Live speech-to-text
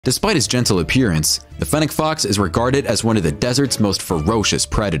Despite his gentle appearance, the fennec fox is regarded as one of the desert's most ferocious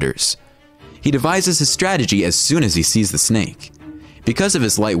predators. He devises his strategy as soon as he sees the snake. Because of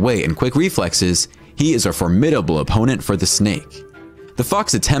his light weight and quick reflexes, he is a formidable opponent for the snake. The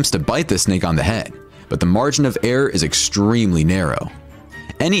fox attempts to bite the snake on the head, but the margin of error is extremely narrow.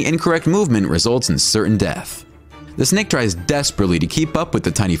 Any incorrect movement results in certain death. The snake tries desperately to keep up with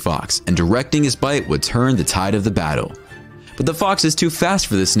the tiny fox, and directing his bite would turn the tide of the battle. But the fox is too fast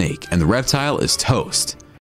for the snake, and the reptile is toast.